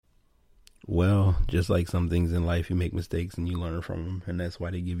Well, just like some things in life, you make mistakes and you learn from them, and that's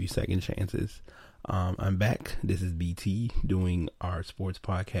why they give you second chances. I'm back. This is BT doing our sports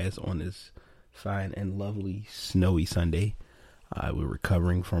podcast on this fine and lovely snowy Sunday. We're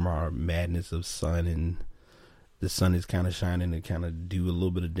recovering from our madness of sun, and the sun is kind of shining to kind of do a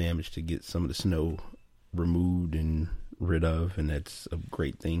little bit of damage to get some of the snow removed and rid of, and that's a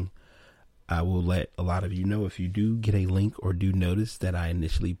great thing. I will let a lot of you know if you do get a link or do notice that I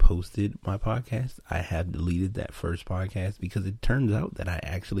initially posted my podcast. I have deleted that first podcast because it turns out that I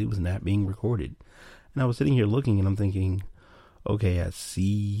actually was not being recorded. And I was sitting here looking and I'm thinking, okay, I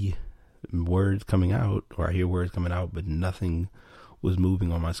see words coming out, or I hear words coming out, but nothing was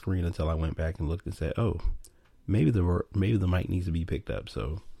moving on my screen until I went back and looked and said, oh, maybe the mic needs to be picked up.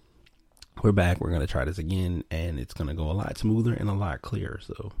 So we're back. We're going to try this again, and it's going to go a lot smoother and a lot clearer.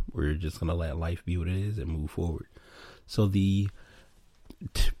 So we're just going to let life be what it is and move forward. So the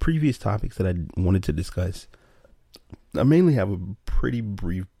previous topics that I wanted to discuss, I mainly have a pretty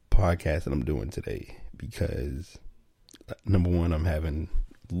brief podcast that I'm doing today because, number one, I'm having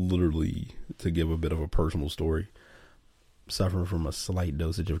literally, to give a bit of a personal story, suffering from a slight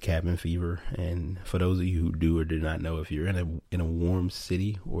dosage of cabin fever. And for those of you who do or do not know, if you're in a warm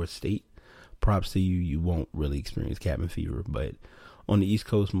city or state, props to you. You won't really experience cabin fever, but on the East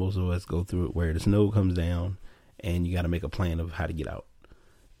Coast, most of us go through it where the snow comes down and you got to make a plan of how to get out.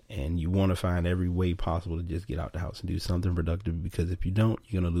 And you want to find every way possible to just get out the house and do something productive, because if you don't,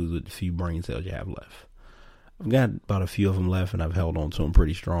 you're going to lose what few brain cells you have left. I've got about a few of them left and I've held on to them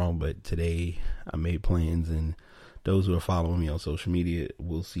pretty strong, but today I made plans, and those who are following me on social media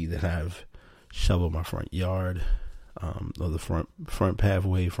will see that I've shoveled my front yard, or the front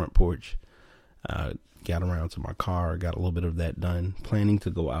pathway, front porch. Got around to my car, got a little bit of that done, planning to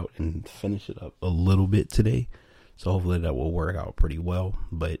go out and finish it up a little bit today. So hopefully that will work out pretty well,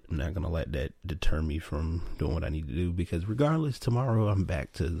 but I'm not going to let that deter me from doing what I need to do, because regardless, tomorrow I'm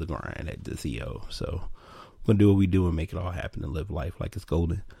back to the grind at the CO. So we're going to do what we do and make it all happen and live life like it's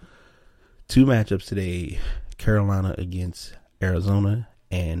golden. Two matchups today: Carolina against Arizona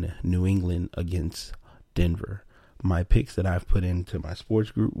and New England against Denver. My picks that I've put into my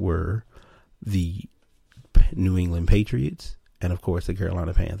sports group were the New England Patriots and, of course, the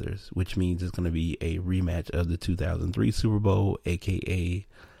Carolina Panthers, which means it's going to be a rematch of the 2003 Super Bowl, aka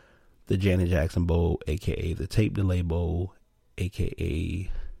the Janet Jackson Bowl, aka the Tape Delay Bowl, aka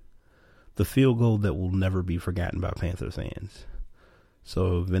the field goal that will never be forgotten by Panthers fans.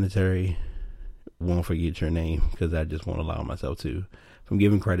 So, Vinatieri, won't forget your name, because I just won't allow myself to. If I'm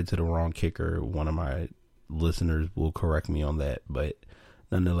giving credit to the wrong kicker, one of my listeners will correct me on that, but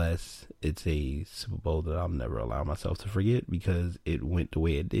nonetheless, it's a Super Bowl that I'll never allow myself to forget, because it went the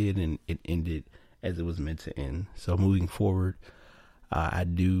way it did and it ended as it was meant to end. So moving forward,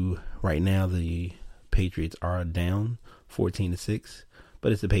 right now the Patriots are down 14-6,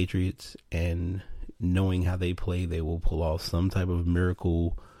 but it's the Patriots, and knowing how they play, they will pull off some type of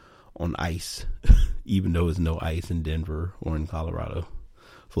miracle on ice, even though there's no ice in Denver or in Colorado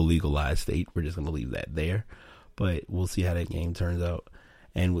for legalized state. We're just going to leave that there, but we'll see how that game turns out.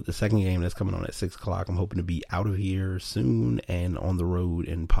 And with the second game that's coming on at 6 o'clock, I'm hoping to be out of here soon and on the road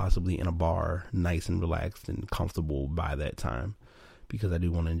and possibly in a bar, nice and relaxed and comfortable by that time, because I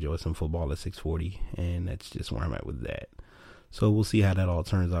do want to enjoy some football at 6:40, and that's just where I'm at with that. So we'll see how that all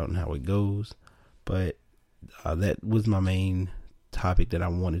turns out and how it goes. But that was my main topic that I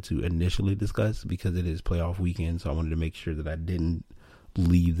wanted to initially discuss, because it is playoff weekend, so I wanted to make sure that I didn't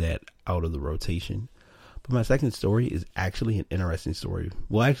leave that out of the rotation. But my second story is actually an interesting story.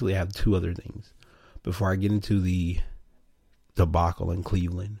 Well, actually, I have two other things. Before I get into the debacle in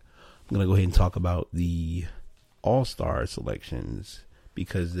Cleveland, I'm going to go ahead and talk about the All-Star selections,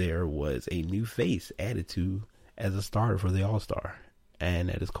 because there was a new face added to as a starter for the All-Star, and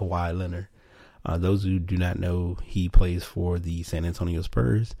that is Kawhi Leonard. Those who do not know, he plays for the San Antonio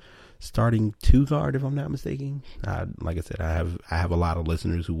Spurs, starting two guard, if I'm not mistaken. Like I said, I have a lot of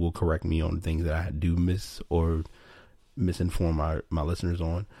listeners who will correct me on things that I do miss or misinform my listeners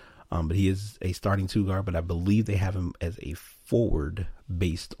on. But he is a starting two guard, but I believe they have him as a forward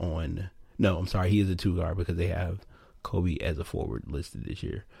based on. No, I'm sorry, he is a two guard because they have Kobe as a forward listed this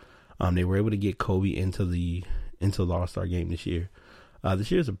year. They were able to get Kobe into the All-Star game this year.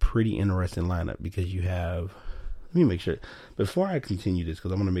 This year is a pretty interesting lineup, because you have. Let me make sure, before I continue this,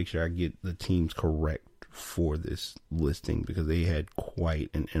 because I want to make sure I get the teams correct for this listing, because they had quite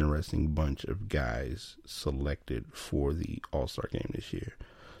an interesting bunch of guys selected for the All-Star game this year.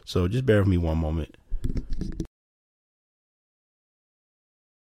 So just bear with me one moment.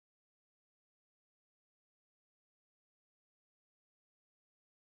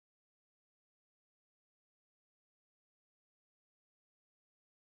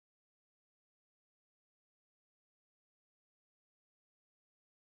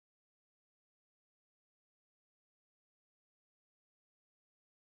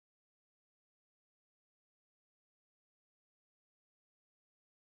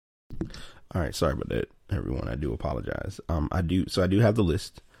 All right, sorry about that, everyone. I do apologize. I do have the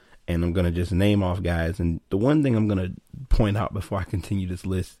list, and I'm gonna just name off guys. And the one thing I'm gonna point out before I continue this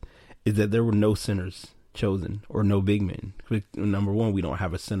list is that there were no centers chosen or no big men. Number one, we don't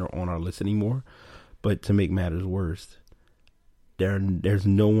have a center on our list anymore. But to make matters worse, there's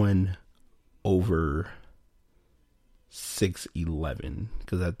no one over 6'11",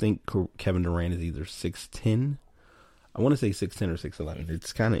 because I think Kevin Durant is either 6'10". I want to say 6'10" or 6'11".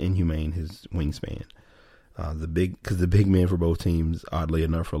 It's kind of inhumane, his wingspan. The big men for both teams, oddly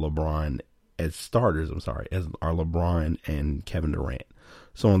enough, for LeBron as starters, as are LeBron and Kevin Durant.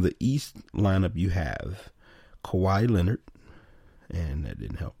 So on the East lineup, you have Kawhi Leonard, and that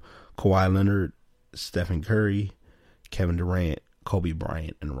didn't help. Kawhi Leonard, Stephen Curry, Kevin Durant, Kobe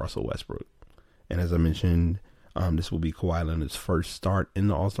Bryant, and Russell Westbrook. And as I mentioned, this will be Kawhi Leonard's first start in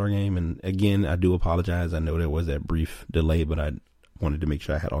the All-Star game. And again, I do apologize. I know there was that brief delay, but I wanted to make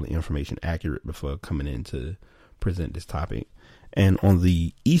sure I had all the information accurate before coming in to present this topic. And on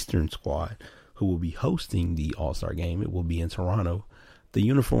the Eastern squad, who will be hosting the All-Star game, it will be in Toronto. The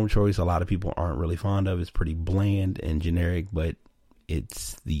uniform choice, a lot of people aren't really fond of. It's pretty bland and generic, but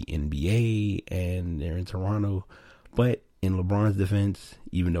it's the NBA and they're in Toronto. But in LeBron's defense,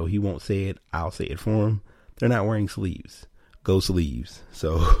 even though he won't say it, I'll say it for him. They're not wearing sleeves. Go sleeves.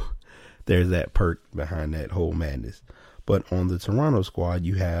 So there's that perk behind that whole madness. But on the Toronto squad,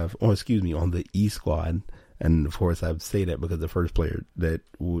 you have, on the East squad, and of course I say that because the first player that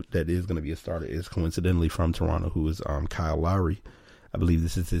is going to be a starter is coincidentally from Toronto, who is Kyle Lowry. I believe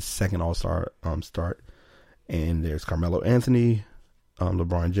this is his second All-Star start. And there's Carmelo Anthony,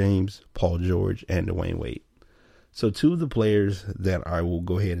 LeBron James, Paul George, and Dwayne Wade. So two of the players that I will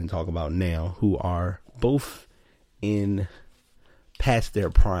go ahead and talk about now, who are both in past their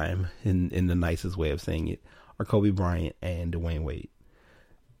prime, in the nicest way of saying it, are Kobe Bryant and Dwayne Wade.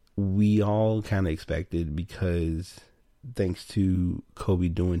 We all kind of expected, because thanks to Kobe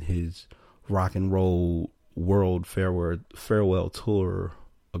doing his rock and roll world farewell tour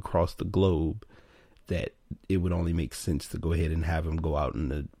across the globe, that it would only make sense to go ahead and have him go out in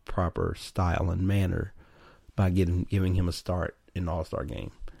the proper style and manner by giving him a start in the All-Star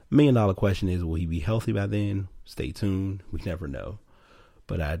game. $1 million question is, will he be healthy by then? Stay tuned. We never know.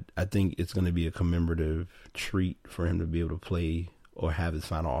 But I think it's going to be a commemorative treat for him to be able to play or have his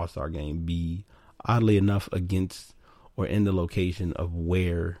final All-Star game be, oddly enough, against or in the location of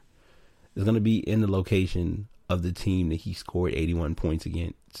where it's going to be, in the location of the team that he scored 81 points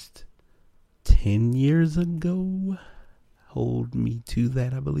against 10 years ago. Hold me to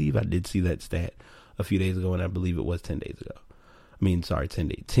that, I believe. I did see that stat a few days ago, and I believe it was 10 days ago.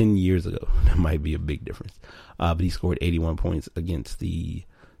 10 years ago. That might be a big difference. But he scored 81 points against the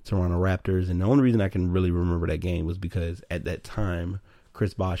Toronto Raptors. And the only reason I can really remember that game was because at that time,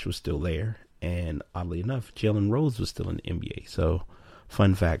 Chris Bosh was still there. And oddly enough, Jalen Rose was still in the NBA. So,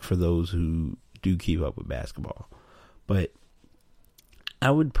 fun fact for those who do keep up with basketball. But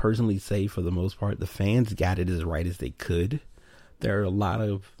I would personally say, for the most part, the fans got it as right as they could. There are a lot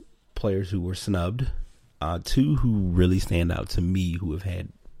of players who were snubbed. Two who really stand out to me, who have had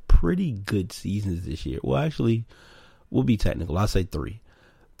pretty good seasons this year. Well, actually, we'll be technical. I'll say three.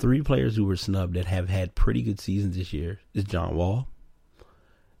 Three players who were snubbed that have had pretty good seasons this year is John Wall,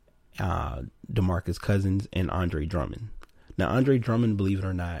 DeMarcus Cousins, and Andre Drummond. Now, Andre Drummond, believe it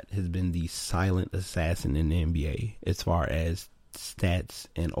or not, has been the silent assassin in the NBA as far as stats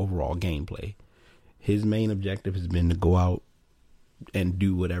and overall gameplay. His main objective has been to go out and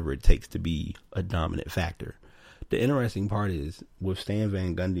do whatever it takes to be a dominant factor. The interesting part is, with Stan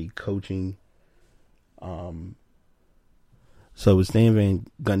Van Gundy coaching, so with Stan Van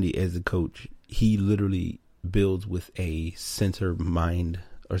Gundy as the coach, he literally builds with a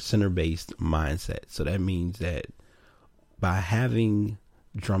center-based mindset. So that means that by having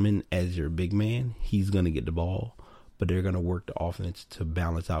Drummond as your big man, he's going to get the ball, but they're going to work the offense to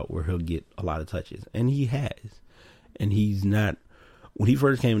balance out where he'll get a lot of touches. And he has. And he's not, when he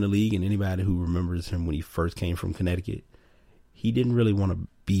first came in the league, and anybody who remembers him when he first came from Connecticut, he didn't really want to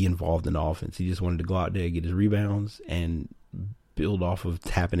be involved in the offense. He just wanted to go out there, get his rebounds, and build off of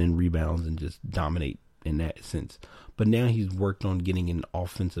tapping in rebounds and just dominate in that sense. But now he's worked on getting an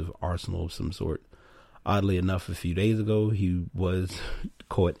offensive arsenal of some sort. Oddly enough, a few days ago, he was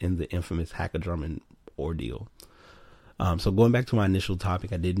caught in the infamous Hacker Drummond ordeal. So going back to my initial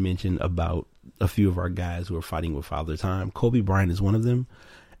topic, I did mention about a few of our guys who are fighting with Father Time. Kobe Bryant is one of them.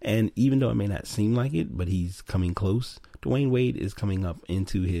 And even though it may not seem like it, but he's coming close. Dwayne Wade is coming up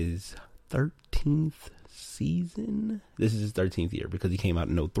into his 13th season. This is his 13th year because he came out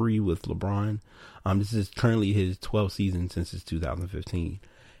in 2003 with LeBron. This is currently his 12th season since his 2015.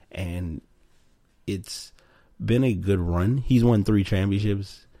 And it's been a good run. He's won 3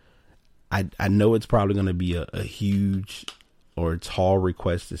 championships. I know it's probably going to be a huge or tall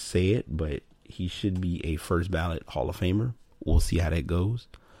request to say it, but he should be a first ballot Hall of Famer. We'll see how that goes.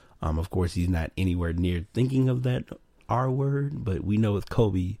 Of course, he's not anywhere near thinking of that R word, but we know with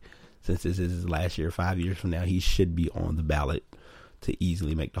Kobe, since this is his last year, 5 years from now, he should be on the ballot to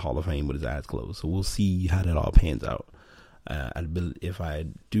easily make the Hall of Fame with his eyes closed. So we'll see how that all pans out. If I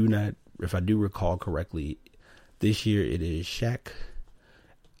do recall correctly, this year it is Shaq,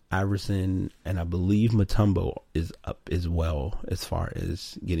 Iverson, and I believe Mutombo is up as well as far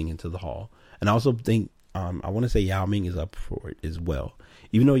as getting into the Hall. And I also think I want to say Yao Ming is up for it as well.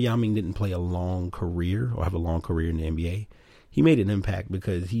 Even though Yao Ming didn't play a long career or have a long career in the NBA, he made an impact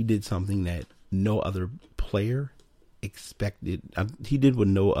because he did something that no other player expected. He did what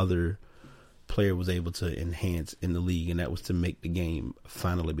no other player was able to enhance in the league, and that was to make the game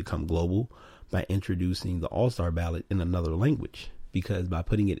finally become global by introducing the All-Star ballot in another language. Because by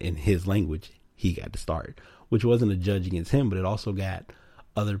putting it in his language, he got to start, which wasn't a judge against him, but it also got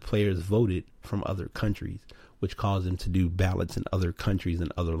other players voted from other countries, which caused him to do ballots in other countries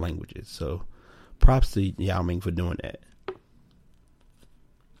and other languages. So props to Yao Ming for doing that.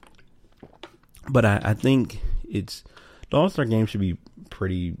 But I think the All-Star game should be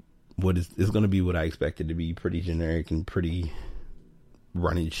pretty, it's going to be what I expect it to be, pretty generic and pretty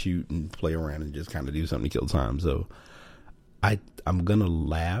run and shoot and play around and just kind of do something to kill time. So I'm going to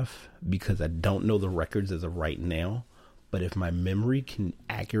laugh because I don't know the records as of right now, but if my memory can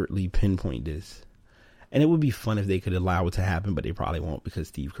accurately pinpoint this, and it would be fun if they could allow it to happen, but they probably won't because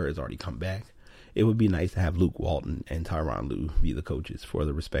Steve Kerr has already come back. It would be nice to have Luke Walton and Tyronn Lue be the coaches for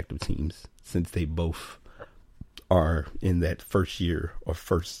the respective teams, since they both are in that first year or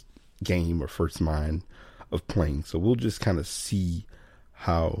first game or first mind of playing. So we'll just kind of see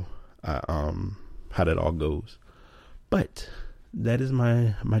how that all goes. But that is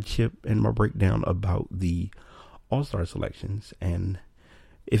my chip and my breakdown about the All-Star selections. And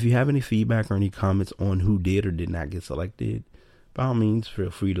if you have any feedback or any comments on who did or did not get selected, by all means,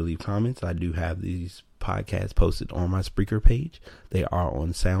 feel free to leave comments. I do have these podcasts posted on my Spreaker page. They are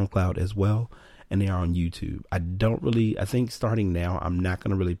on SoundCloud as well, and they are on YouTube. I think starting now, I'm not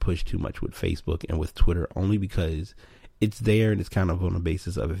going to really push too much with Facebook and with Twitter, only because it's there and it's kind of on the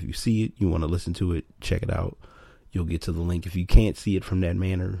basis of if you see it, you want to listen to it, check it out. You'll get to the link. If you can't see it from that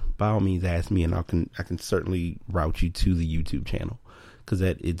manner, by all means, ask me, and I can certainly route you to the YouTube channel, because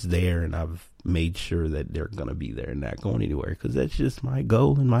it's there, and I've made sure that they're going to be there and not going anywhere, because that's just my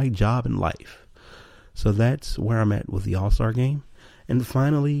goal and my job in life. So that's where I'm at with the All-Star game. And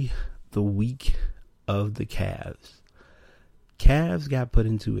finally, the week of the Cavs. Cavs got put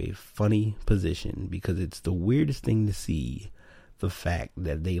into a funny position because it's the weirdest thing to see the fact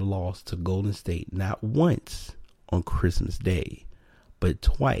that they lost to Golden State not once on Christmas Day, but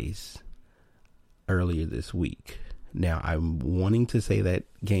twice earlier this week. Now, I'm wanting to say that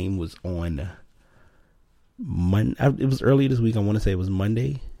game was on Monday. It was earlier this week. I want to say it was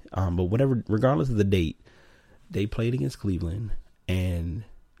Monday. But whatever, regardless of the date, they played against Cleveland,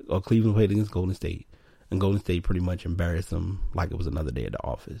 or Cleveland played against Golden State, and Golden State pretty much embarrassed them like it was another day at the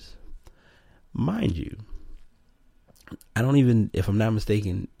office. Mind you, if I'm not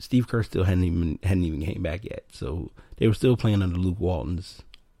mistaken, Steve Kerr still hadn't even came back yet. So they were still playing under Luke Walton's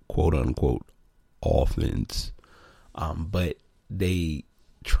quote unquote offense. But they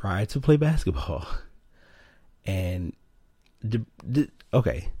tried to play basketball, and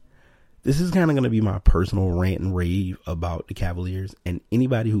okay, this is kind of going to be my personal rant and rave about the Cavaliers, and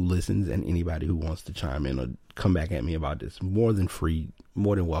anybody who listens and anybody who wants to chime in or come back at me about this, more than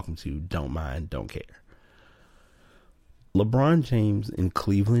welcome to. Don't mind, don't care. LeBron James in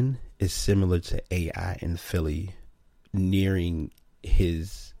Cleveland is similar to AI in Philly, nearing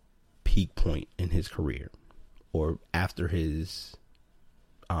his peak point in his career, or after his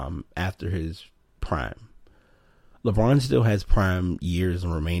prime. LeBron still has prime years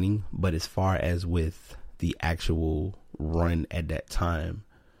remaining, but as far as with the actual run at that time,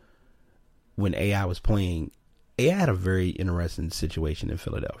 when AI was playing, AI had a very interesting situation in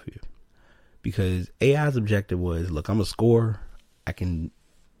Philadelphia, because AI's objective was, look, I'm a scorer. I can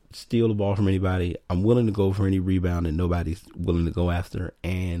steal the ball from anybody. I'm willing to go for any rebound that nobody's willing to go after,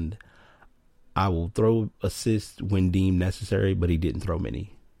 and I will throw assists when deemed necessary, but he didn't throw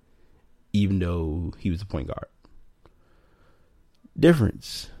many, even though he was a point guard.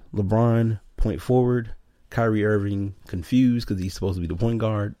 Difference: LeBron, point forward. Kyrie Irving, confused because he's supposed to be the point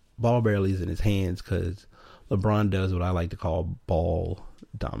guard. Ball barely is in his hands because LeBron does what I like to call ball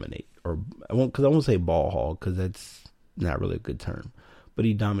dominate. Or I won't say ball hog, because that's not really a good term. But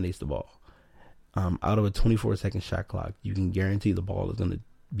he dominates the ball. Out of a 24-second shot clock, you can guarantee the ball is going to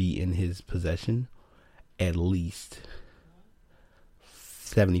be in his possession at least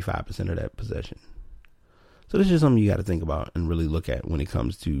 75% of that possession. So this is something you got to think about and really look at when it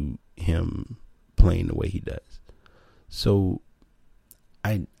comes to him playing the way he does. So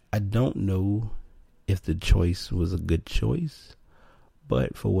I don't know if the choice was a good choice,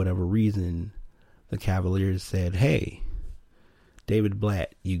 but for whatever reason, the Cavaliers said, hey, David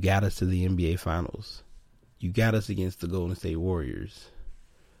Blatt, you got us to the NBA Finals. You got us against the Golden State Warriors.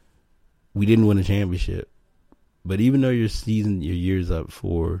 We didn't win a championship, but even though your year's up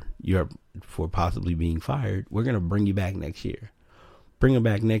for possibly being fired, we're gonna bring you back next year. Bring them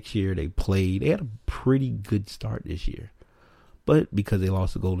back next year. They had a pretty good start this year, but because they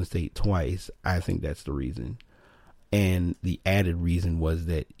lost to Golden State twice, I think that's the reason. And the added reason was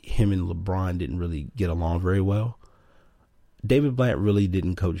that him and LeBron didn't really get along very well. David Blatt really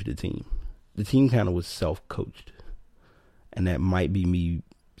didn't coach the team. The team kind of was self-coached. And that might be me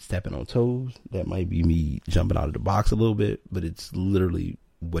stepping on toes. That might be me jumping out of the box a little bit. But it's literally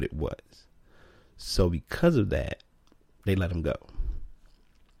what it was. So because of that, they let him go.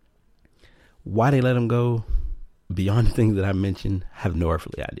 Why they let him go, beyond the things that I mentioned, I have no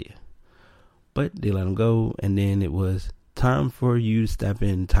earthly idea. But they let him go. And then it was time for you to step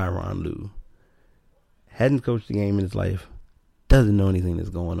in, Tyronn Lue. Hadn't coached the game in his life. Doesn't know anything that's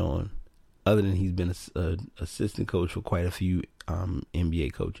going on, other than he's been an assistant coach for quite a few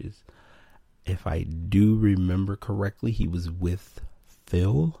NBA coaches. If I do remember correctly, he was with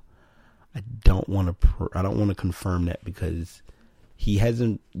Phil. I don't want to confirm that because he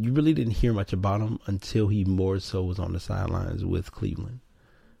hasn't. You really didn't hear much about him until he more so was on the sidelines with Cleveland.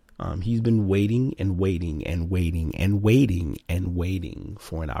 He's been waiting and waiting and waiting and waiting and waiting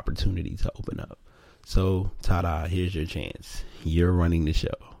for an opportunity to open up. So, ta-da, here's your chance. You're running the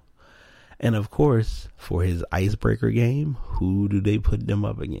show. And of course, for his icebreaker game, who do they put them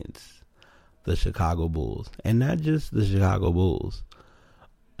up against? The Chicago Bulls. And not just the Chicago Bulls.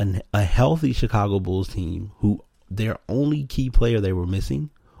 A healthy Chicago Bulls team who their only key player they were missing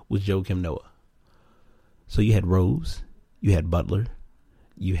was Joakim Noah. So you had Rose, you had Butler,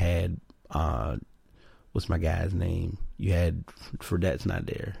 you had, what's my guy's name? You had, Fredette's not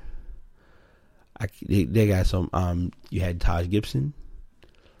there. They got some. You had Taj Gibson.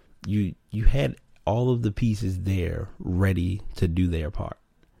 You had all of the pieces there ready to do their part,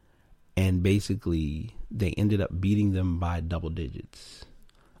 and basically they ended up beating them by double digits.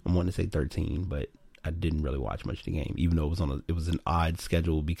 I want to say 13, but I didn't really watch much of the game, even though it was an odd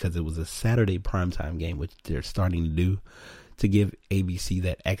schedule because it was a Saturday primetime game, which they're starting to do to give ABC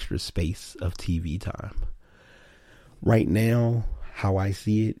that extra space of TV time. Right now, how I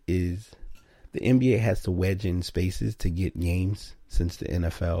see it is, the NBA has to wedge in spaces to get games since the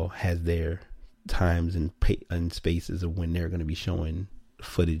NFL has their times and spaces of when they're going to be showing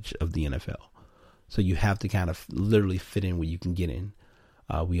footage of the NFL. So you have to kind of literally fit in where you can get in.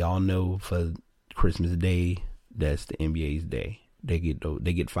 We all know for Christmas Day, that's the NBA's day. They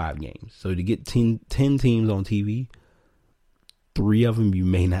get 5 games. So to get 10 teams on TV, 3 of them you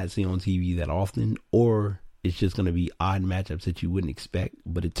may not see on TV that often, or it's just going to be odd matchups that you wouldn't expect,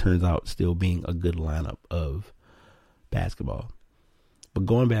 but it turns out still being a good lineup of basketball. But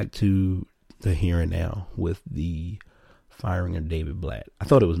going back to the here and now with the firing of David Blatt, I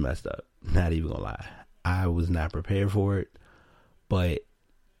thought it was messed up. Not even gonna lie. I was not prepared for it. But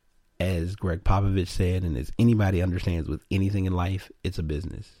as Greg Popovich said, and as anybody understands with anything in life, it's a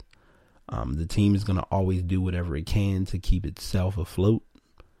business. The team is going to always do whatever it can to keep itself afloat.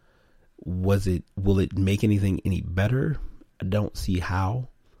 Will it make anything any better? I don't see how.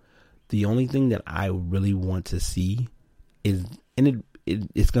 The only thing that I really want to see is, and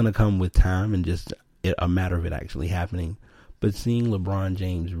it's going to come with time and just a matter of it actually happening, but seeing LeBron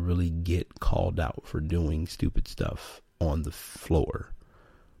James really get called out for doing stupid stuff on the floor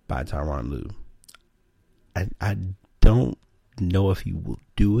by Tyronn Lue. I don't know if he will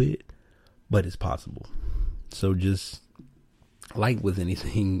do it, but it's possible. So just like with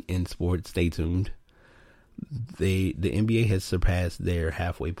anything in sports, stay tuned. The NBA has surpassed their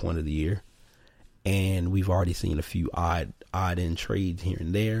halfway point of the year, and we've already seen a few odd end trades here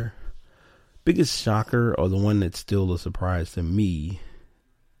and there. Biggest shocker, or the one that's still a surprise to me,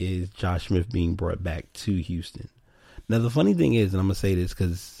 is Josh Smith being brought back to Houston. Now the funny thing is, and I'm gonna say this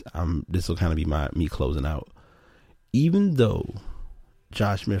because this will kind of be me closing out. Even though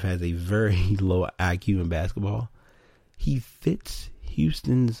Josh Smith has a very low IQ in basketball, he fits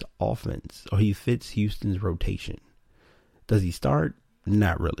Houston's offense, or he fits Houston's rotation. Does he start?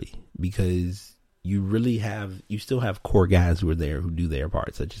 Not really, because you still have core guys who are there who do their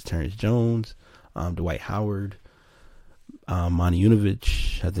part, such as Terrence Jones, Dwight Howard, Monty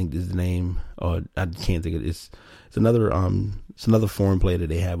Unovich, I think is the name. Or I can't think of it. It's another foreign player that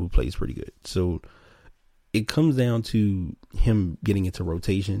they have who plays pretty good. So it comes down to him getting into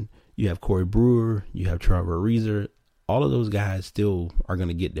rotation. You have Corey Brewer, you have Trevor Ariza. All of those guys still are going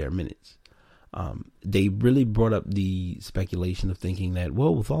to get their minutes. They really brought up the speculation of thinking that,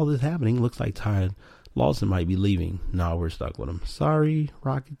 well, with all this happening, looks like Ty Lawson might be leaving. No, we're stuck with him. Sorry,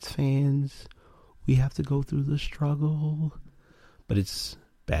 Rockets fans. We have to go through the struggle. But it's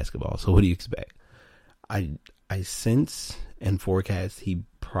basketball, so what do you expect? I sense and forecast he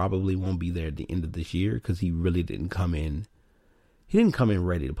probably won't be there at the end of this year because he really didn't come in. He didn't come in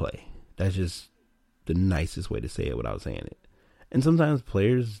ready to play. That's just the nicest way to say it without saying it. And sometimes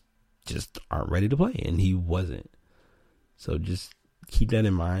players just aren't ready to play, and he wasn't. So just keep that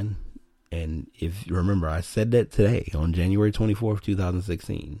in mind. And if you remember, I said that today on January 24th,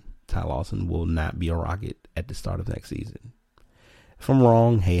 2016, Ty Lawson will not be a Rocket at the start of next season. If I'm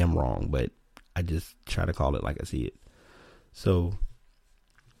wrong, hey, I'm wrong, but I just try to call it like I see it. So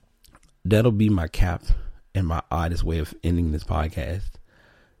that'll be my cap and my oddest way of ending this podcast.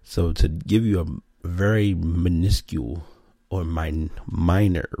 So to give you a very minuscule or minor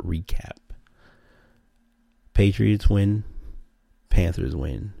recap, Patriots win, Panthers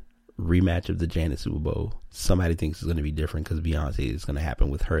win, rematch of the Janet Super Bowl. Somebody thinks it's going to be different because Beyonce is going to happen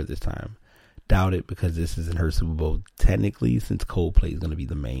with her this time. Doubt it because this isn't her Super Bowl technically, since Coldplay is going to be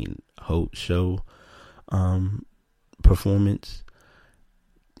the main host show performance.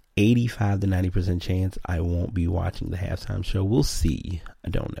 85 to 90% chance I won't be watching the halftime show. We'll see. I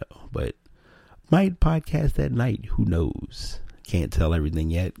don't know, but might podcast that night. Who knows? Can't tell everything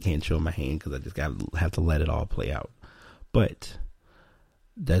yet. Can't show my hand because I just have to let it all play out. But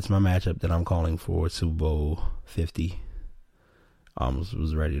that's my matchup that I'm calling for Super Bowl 50. I almost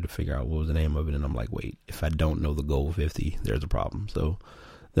was ready to figure out what was the name of it, and I'm like, wait, if I don't know the goal 50, there's a problem. So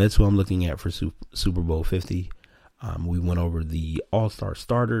that's who I'm looking at for Super Bowl 50. We went over the all-star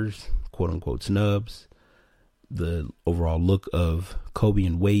starters, quote-unquote snubs, the overall look of Kobe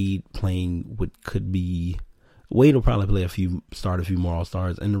and Wade playing what could be. Wade will probably start a few more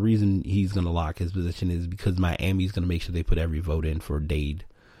all-stars, and the reason he's going to lock his position is because Miami's going to make sure they put every vote in for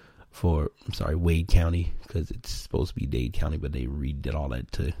Wade County, because it's supposed to be Dade County, but they redid all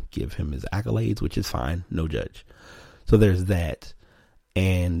that to give him his accolades, which is fine, no judge. So there's that.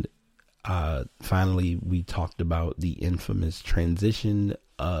 And finally, we talked about the infamous transition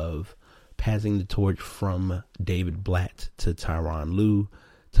of passing the torch from David Blatt to Tyronn Lue.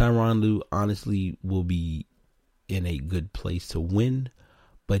 Tyronn Lue honestly will be in a good place to win,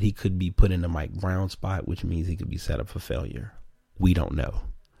 but he could be put in a Mike Brown spot, which means he could be set up for failure. We don't know.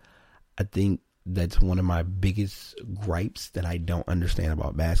 I think that's one of my biggest gripes that I don't understand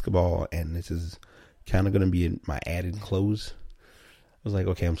about basketball, and this is kind of going to be my added close. I was like,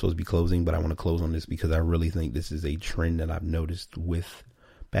 okay, I'm supposed to be closing, but I want to close on this because I really think this is a trend that I've noticed with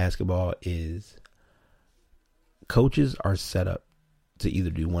basketball is coaches are set up to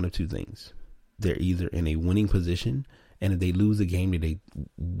either do one of two things. They're either in a winning position, and if they lose a game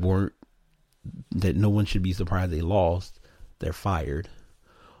that no one should be surprised they lost, they're fired.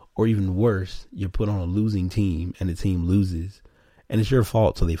 Or even worse, you're put on a losing team and the team loses and it's your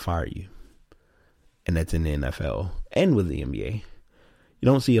fault, so they fire you. And that's in the NFL and with the NBA. You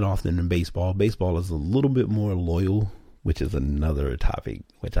don't see it often in baseball. Baseball is a little bit more loyal, which is another topic,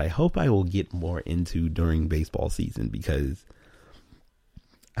 which I hope I will get more into during baseball season, because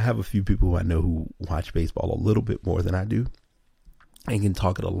I have a few people who I know who watch baseball a little bit more than I do and can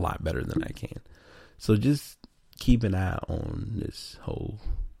talk it a lot better than I can. So just keep an eye on this whole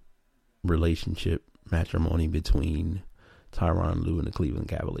relationship matrimony between Tyronn Lue and the Cleveland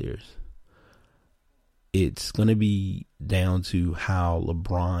Cavaliers. It's going to be down to how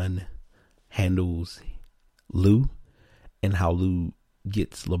LeBron handles Lue and how Lue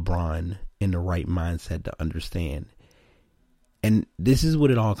gets LeBron in the right mindset to understand. And this is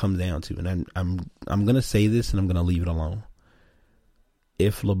what it all comes down to. And I'm going to say this and I'm going to leave it alone.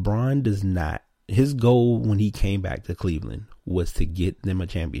 If LeBron does not, his goal when he came back to Cleveland was to get them a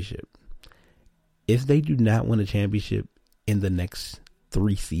championship. If they do not win a championship in the next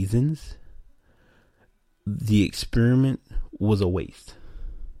 3 seasons, the experiment was a waste.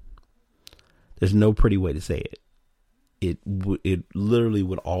 There's no pretty way to say it. It literally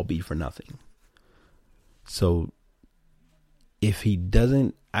would all be for nothing. So if he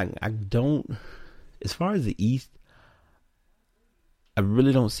doesn't, I don't, as far as the East, I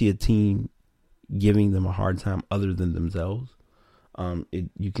really don't see a team giving them a hard time other than themselves.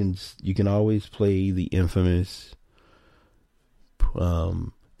 You can always play the infamous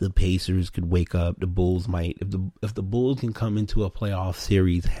the Pacers could wake up. The Bulls might. If the Bulls can come into a playoff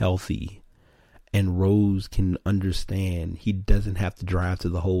series healthy, and Rose can understand he doesn't have to drive to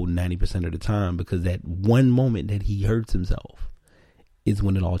the hole 90% of the time, because that one moment that he hurts himself is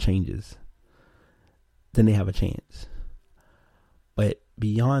when it all changes. Then they have a chance. But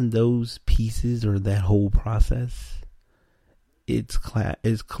beyond those pieces or that whole process, it's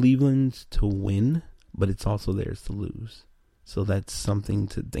Cleveland's to win, but it's also theirs to lose. So that's something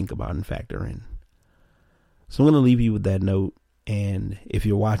to think about and factor in. So I'm going to leave you with that note. And if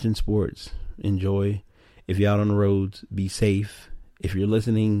you're watching sports, enjoy. If you're out on the roads, be safe. If you're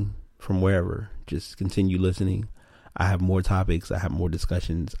listening from wherever, just continue listening. I have more topics. I have more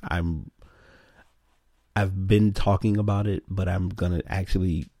discussions. I've been talking about it, but I'm going to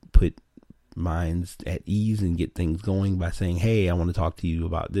actually put minds at ease and get things going by saying, hey, I want to talk to you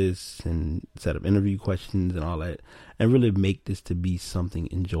about this, and set up interview questions and all that, and really make this to be something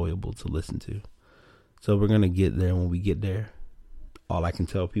enjoyable to listen to. So we're going to get there when we get there. All I can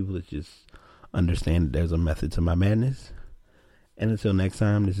tell people is just understand that there's a method to my madness. And until next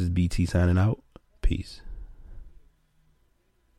time, this is BT signing out. Peace.